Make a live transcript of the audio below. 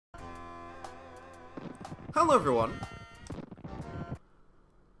Hello everyone,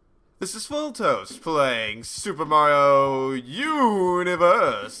 this is Full Toast playing Super Mario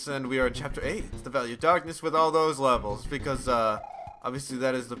Universe, and we are in Chapter 8, The Valley of Darkness, with all those levels, because obviously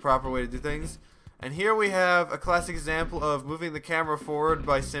that is the proper way to do things. And here we have a classic example of moving the camera forward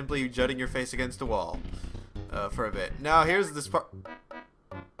by simply jutting your face against a wall for a bit. Now here's this part.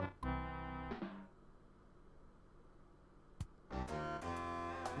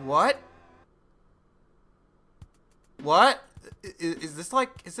 What? What? Is this like,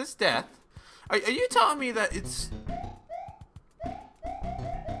 is this death? Are you telling me that it's...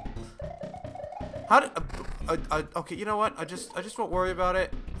 How did... okay, you know what? I just won't worry about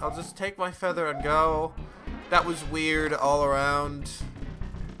it. I'll just take my feather and go. That was weird all around.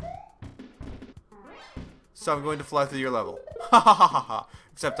 So I'm going to fly through your level. Ha ha ha ha ha.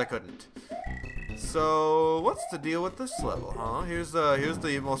 Except I couldn't. So, what's the deal with this level, huh? Here's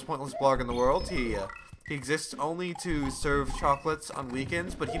the most pointless blog in the world. He exists only to serve chocolates on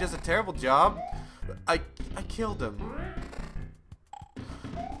weekends, but he does a terrible job. I killed him.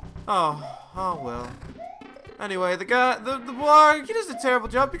 Oh well. Anyway, the blog, he does a terrible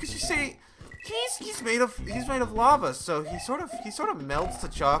job because you see, he's made of lava, so he sort of melts the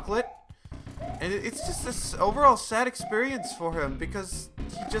chocolate, and it's just this overall sad experience for him because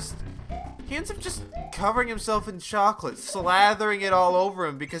he ends up just covering himself in chocolate, slathering it all over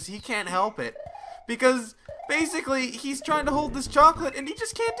him because he can't help it. Because basically he's trying to hold this chocolate and he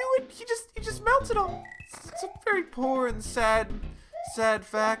just can't do it. He just melts it all. It's a very poor and sad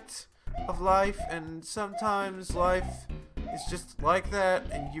fact of life, and sometimes life is just like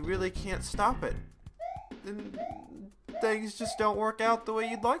that and you really can't stop it. And things just don't work out the way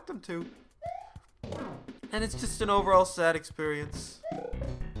you'd like them to. And it's just an overall sad experience.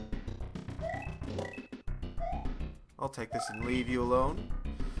 I'll take this and leave you alone.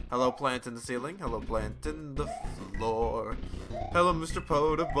 Hello, plant in the ceiling. Hello, plant in the floor. Hello, Mr.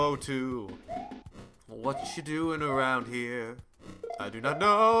 Potabotu. What you doing around here? I do not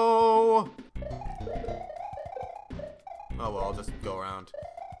know. Oh well, I'll just go around.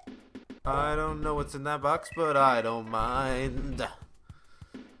 I don't know what's in that box, but I don't mind.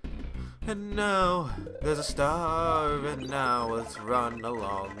 And now there's a star, and now let's run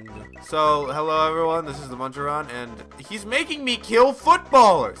along. So, hello everyone, this is the Muncheron, and he's making me kill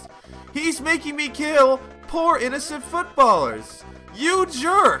footballers! He's making me kill poor innocent footballers! You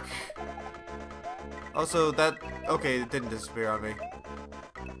jerk! Also, that... okay, it didn't disappear on me.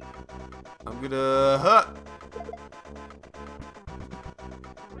 I'm gonna...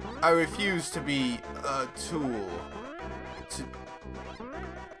 I refuse to be a tool.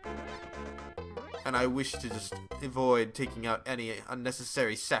 And I wish to just avoid taking out any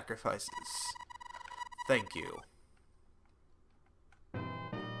unnecessary sacrifices. Thank you.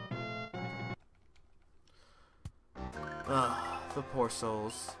 The poor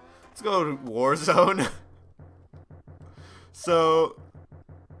souls. Let's go to Warzone. So,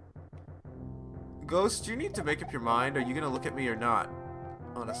 Ghost, you need to make up your mind. Are you gonna look at me or not?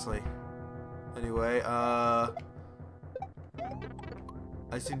 Honestly. Anyway,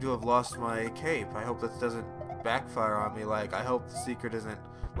 I seem to have lost my cape. I hope that doesn't backfire on me. Like, I hope the secret isn't,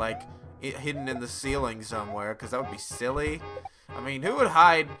 like, hidden in the ceiling somewhere, because that would be silly. I mean, who would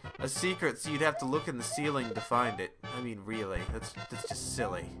hide a secret so you'd have to look in the ceiling to find it? I mean, really, that's just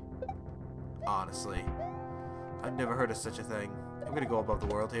silly. Honestly. I've never heard of such a thing. I'm gonna go above the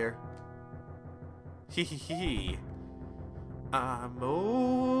world here. Hee hee hee. I'm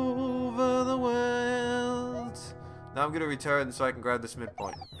over the world. Now I'm gonna return so I can grab this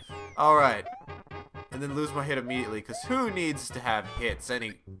midpoint. Alright. And then lose my hit immediately, because who needs to have hits?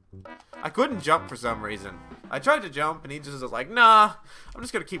 I couldn't jump for some reason. I tried to jump and he just was like, nah, I'm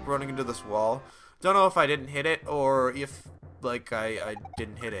just gonna keep running into this wall. Don't know if I didn't hit it or if, like, I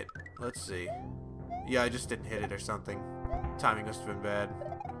didn't hit it. Let's see. Yeah, I just didn't hit it or something. Timing must have been bad.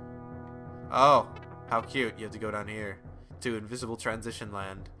 Oh, how cute. You have to go down here to Invisible Transition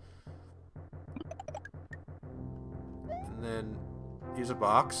Land. And then here's a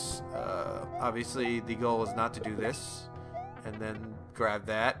box. Obviously the goal is not to do this, and then grab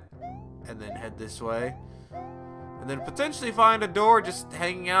that, and then head this way, and then potentially find a door just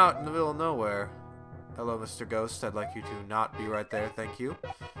hanging out in the middle of nowhere. Hello, Mr. Ghost. I'd like you to not be right there, thank you.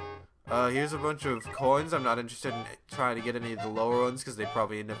 Here's a bunch of coins. I'm not interested in trying to get any of the lower ones because they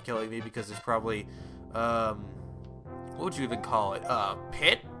probably end up killing me, because there's probably what would you even call it, a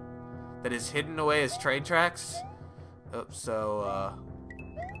pit that is hidden away as train tracks.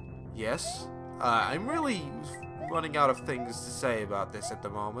 Yes. I'm really running out of things to say about this at the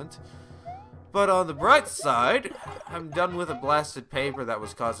moment. But on the bright side, I'm done with a blasted paper that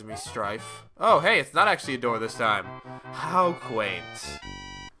was causing me strife. Oh, hey, it's not actually a door this time. How quaint.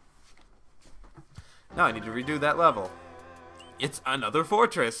 Now I need to redo that level. It's another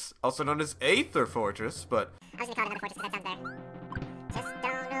fortress, also known as Aether Fortress, but... I was gonna call it another fortress because that sounds better. Just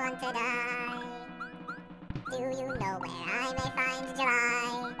don't want to die. Do you know where I may find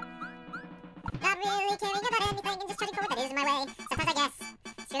July? Not really caring about anything and just charging for what that is in my way. Sometimes I guess,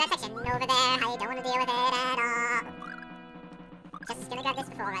 screw that section over there, I don't want to deal with it at all. Just gonna grab this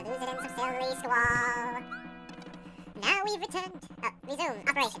before I lose it in some silly squall. Now we've returned. Resume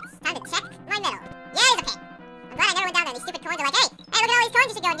operations. Time to check my medal. Yeah, it's okay. I'm glad I never went down there and these stupid coins are like, hey, look at all these coins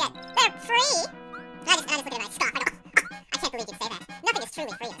you should go and get. They're free. I just look at it and I scoff. I can't believe you'd say that. Nothing is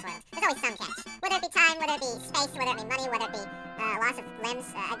truly free in this world. There's always some catch. Whether it be time, whether it be space, whether it be money, whether it be loss of limbs.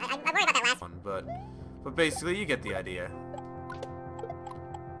 I worry about that last one. But basically, you get the idea.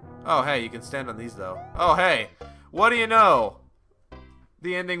 Oh, hey, you can stand on these, though. Oh, hey, what do you know?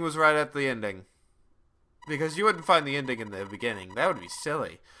 The ending was right at the ending. Because you wouldn't find the ending in the beginning. That would be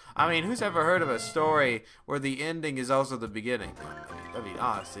silly. I mean, who's ever heard of a story where the ending is also the beginning? I mean,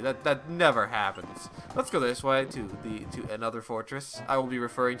 honestly, that never happens. Let's go this way to another fortress. I will be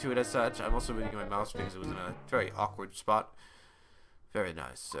referring to it as such. I'm also moving my mouse because it was in a very awkward spot. Very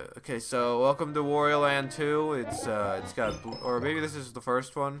nice. Okay, so welcome to Wario Land 2. It's got, or maybe this is the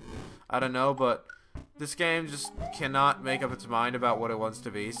first one. I don't know, but this game just cannot make up its mind about what it wants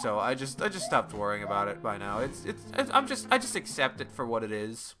to be. So I just stopped worrying about it by now. I just accept it for what it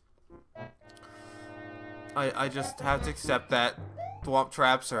is. I just have to accept that thwomp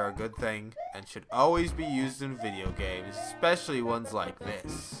traps are a good thing and should always be used in video games, especially ones like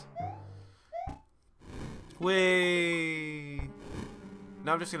this. Whee!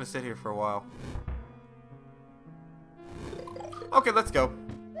 Now I'm just gonna sit here for a while. Okay, let's go.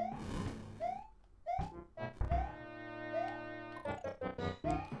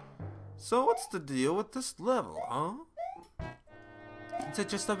 So what's the deal with this level, huh? Is it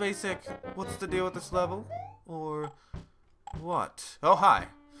just a basic, what's the deal with this level? Or what? Oh, hi.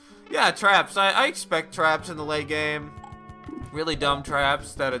 Yeah, traps. I expect traps in the late game. Really dumb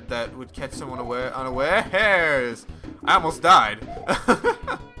traps that would catch someone unawares. I almost died.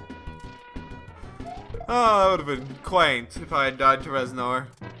 Oh, that would have been quaint if I had died to Reznor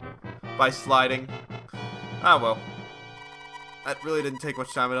by sliding. Ah, well. That really didn't take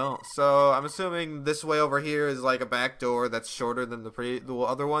much time at all. So I'm assuming this way over here is like a back door that's shorter than the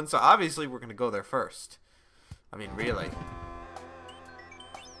other one. So obviously we're gonna go there first. I mean, really.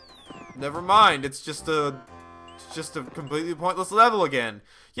 Never mind. It's just a completely pointless level again.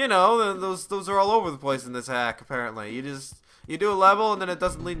 You know, those are all over the place in this hack. Apparently, you do a level and then it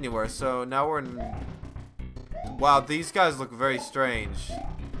doesn't lead anywhere. So now we're in. Wow, these guys look very strange.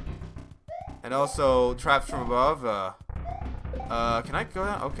 And also traps from above. Can I go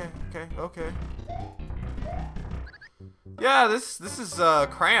down? Okay. Yeah, this is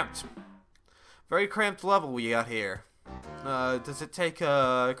cramped. Very cramped level we got here. Does it take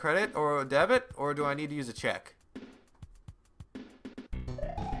credit or debit, or do I need to use a check?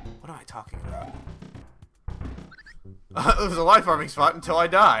 What am I talking about? It was a life farming spot until I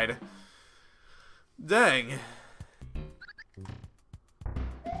died. Dang.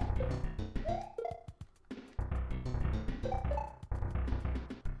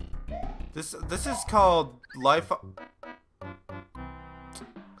 This is called life.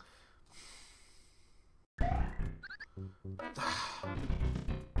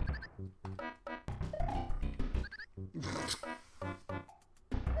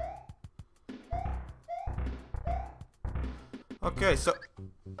 Okay, so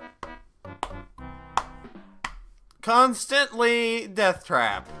constantly death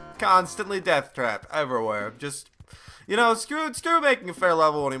trap everywhere. Just, you know, screw making a fair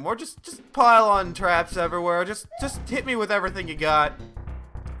level anymore. Just pile on traps everywhere. Just hit me with everything you got.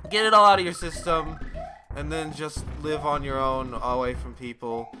 Get it all out of your system, and then just live on your own, away from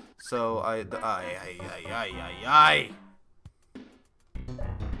people. So I.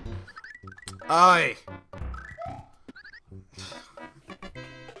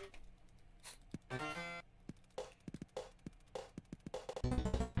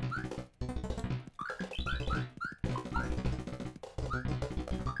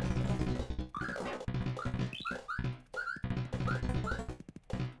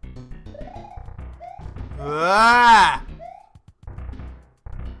 Ah!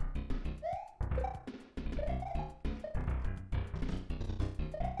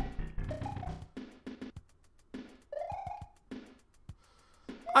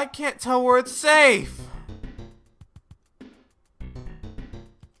 I can't tell where it's safe.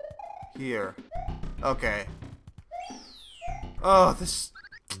 Here. Okay. Oh, this...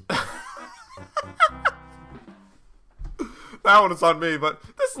 That one is on me, but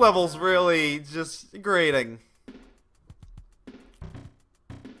this level's really just grating.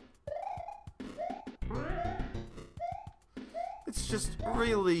 It's just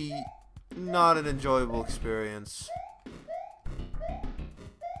really not an enjoyable experience.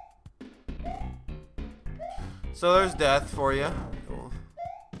 So there's death for you. Cool.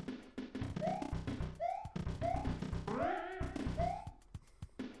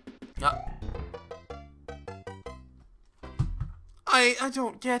 I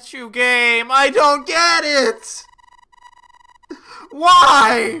don't get you, game. I don't get it.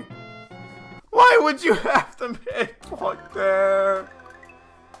 Why? Why would you have to make like there?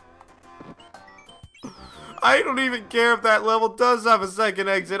 I don't even care if that level does have a second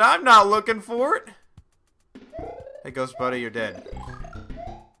exit. I'm not looking for it. Hey, Ghost Buddy, you're dead.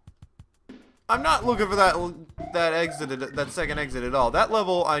 I'm not looking for that second exit at all. That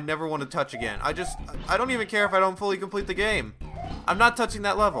level I never want to touch again. I don't even care if I don't fully complete the game. I'm not touching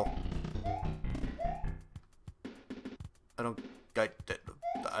that level.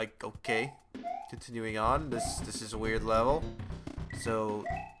 Okay. Continuing on. This is a weird level. So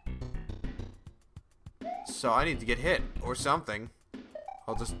I need to get hit or something.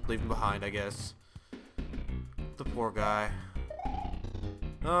 I'll just leave him behind, I guess. The poor guy.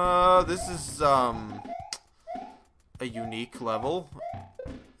 This is a unique level.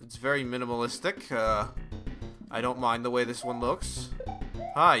 It's very minimalistic. I don't mind the way this one looks.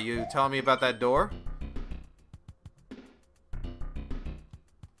 Hi, you telling me about that door?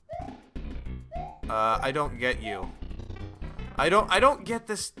 I don't get you. I don't get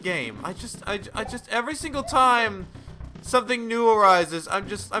this game. I just every single time something new arises, I'm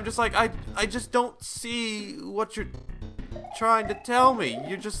just like I just don't see what you're trying to tell me.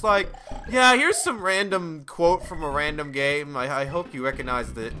 You're just like, yeah, here's some random quote from a random game. I hope you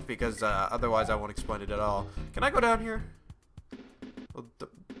recognized it, because otherwise I won't explain it at all. Can I go down here?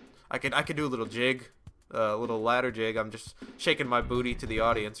 I could do a little jig, a little ladder jig. I'm just shaking my booty to the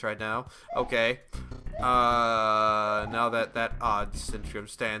audience right now. Okay. Now that odd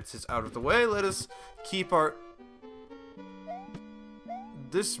circumstance is out of the way, let us keep our...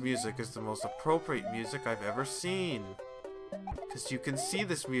 This music is the most appropriate music I've ever seen. Because you can see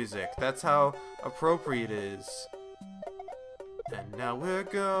this music. That's how appropriate it is. And now we're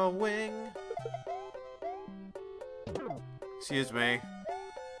going... Excuse me.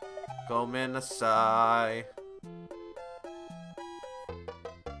 Gomenasai.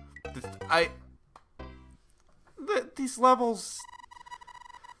 These levels...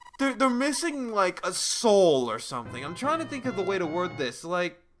 They're missing, like, a soul or something. I'm trying to think of the way to word this.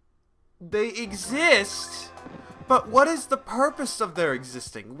 Like, they exist... But what is the purpose of their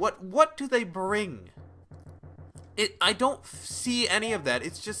existing? What do they bring? I don't see any of that.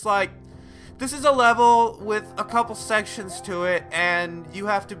 It's just like, this is a level with a couple sections to it, and you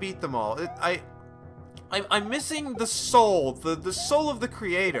have to beat them all. I'm missing the soul, the soul of the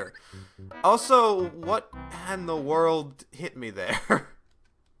creator. Also, what in the world hit me there?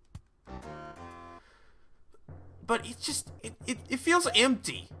 But it feels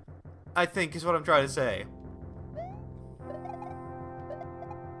empty, I think, is what I'm trying to say.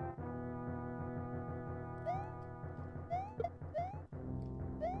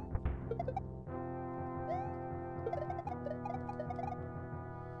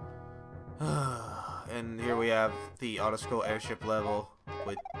 And here we have the Autoscroll airship level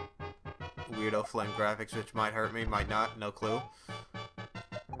with weirdo flame graphics, which might hurt me, might not, no clue.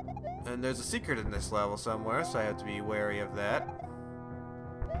 And there's a secret in this level somewhere, so I have to be wary of that.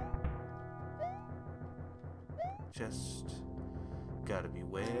 Just gotta be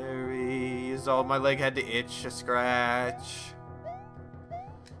wary. My leg had to itch a scratch.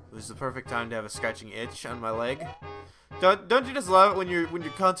 It was the perfect time to have a scratching itch on my leg. Don't you just love it when you're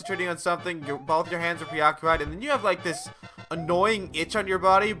concentrating on something, both your hands are preoccupied, and then you have like this annoying itch on your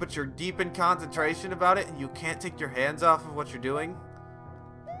body, but you're deep in concentration about it, and you can't take your hands off of what you're doing?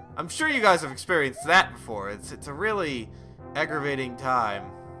 I'm sure you guys have experienced that before. It's a really aggravating time.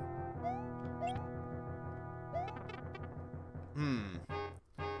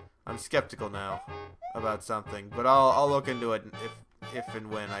 I'm skeptical now about something, but I'll look into it if and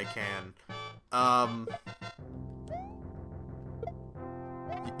when I can.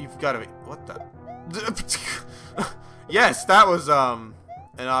 You've got to be... What the... Yes, that was, an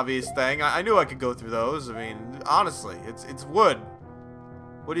obvious thing. I knew I could go through those. I mean, honestly, it's wood.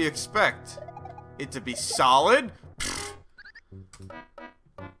 What do you expect? It to be solid?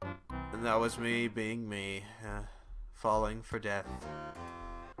 And that was me being me. Falling for death.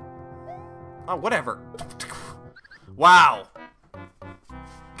 Oh, whatever. Wow.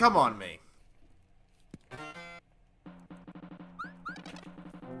 Come on, me.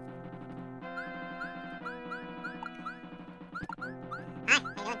 Hi, how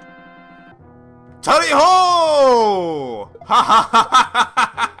you doing? Tally ho! Ha ha ha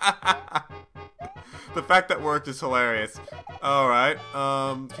ha! The fact that worked is hilarious. Alright,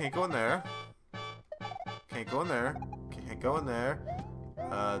 can't go in there. Can't go in there. Can't go in there.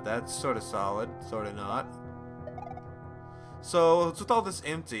 That's sort of solid, sort of not. So, what's with all this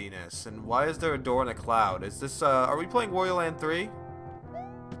emptiness, and why is there a door in a cloud? Is this, are we playing Wario Land 3?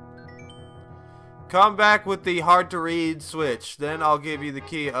 Come back with the hard-to-read switch, then I'll give you the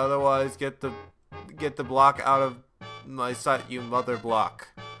key, otherwise get the block out of my sight, you mother block.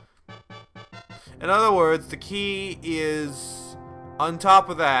 In other words, the key is on top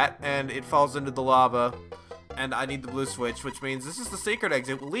of that, and it falls into the lava. And I need the blue switch, which means this is the secret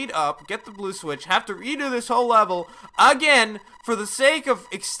exit. We'll lead up, get the blue switch, have to redo this whole level again for the sake of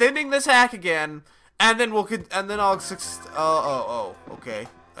extending this hack again, and then I'll okay.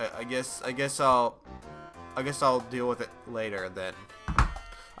 I guess I'll deal with it later then.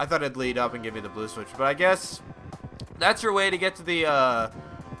 I thought it'd lead up and give me the blue switch, but I guess that's your way to get to the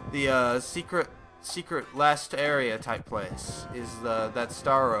secret last area type place is that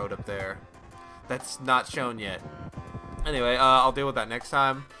Star Road up there. That's not shown yet. Anyway, I'll deal with that next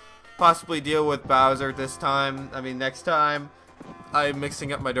time. Possibly deal with Bowser this time. I mean, next time. I'm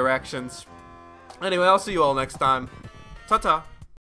mixing up my directions. Anyway, I'll see you all next time. Ta-ta.